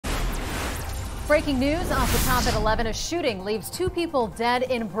Breaking news off the top at 11. A shooting leaves 2 people dead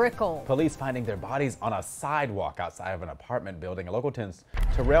in Brickell. Police finding their bodies on a sidewalk outside of an apartment building. A Local 10's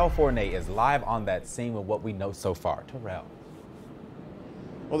Terrell Fournay is live on that scene with what we know so far. Terrell.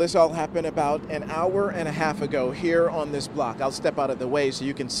 Well, this all happened about an hour and a half ago here on this block. I'll step out of the way so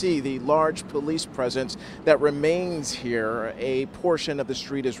you can see the large police presence that remains here. A portion of the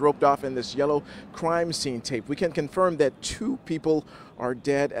street is roped off in this yellow crime scene tape. We can confirm that 2 people are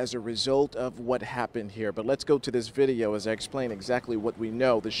dead as a result of what happened here. But let's go to this video as I explain exactly what we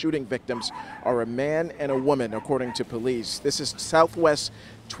know. The shooting victims are a man and a woman, according to police. This is Southwest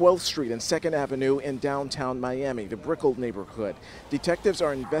 12th Street and 2nd Avenue in downtown Miami, the Brickell neighborhood. Detectives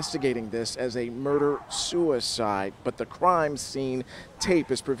are investigating this as a murder-suicide, but the crime scene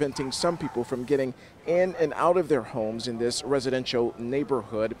tape is preventing some people from getting in and out of their homes in this residential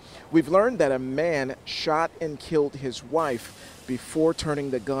neighborhood. We've learned that a man shot and killed his wife before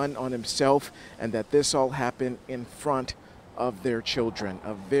turning the gun on himself, and that this all happened in front of their children.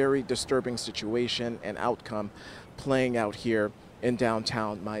 A very disturbing situation and outcome playing out here in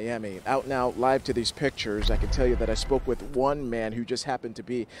downtown Miami. Out now, live to these pictures, I can tell you that I spoke with one man who just happened to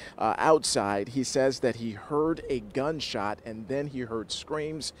be outside. He says that he heard a gunshot, and then he heard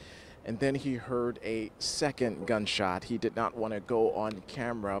screams, and then he heard a second gunshot. He did not want to go on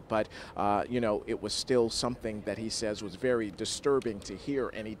camera, but you know, it was still something that he says was very disturbing to hear,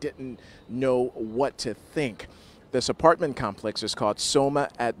 and he didn't know what to think. This apartment complex is called Soma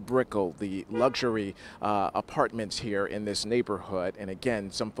at Brickell, the luxury apartments here in this neighborhood. And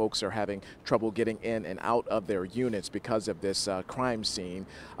again, some folks are having trouble getting in and out of their units because of this crime scene.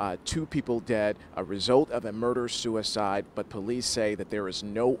 2 people dead, a result of a murder-suicide, but police say that there is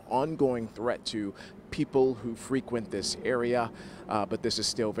no ongoing threat to people who frequent this area, but this is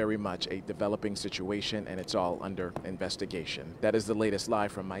still very much a developing situation, and it's all under investigation. That is the latest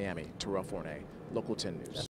live from Miami. Terrell Fournay, Local 10 News.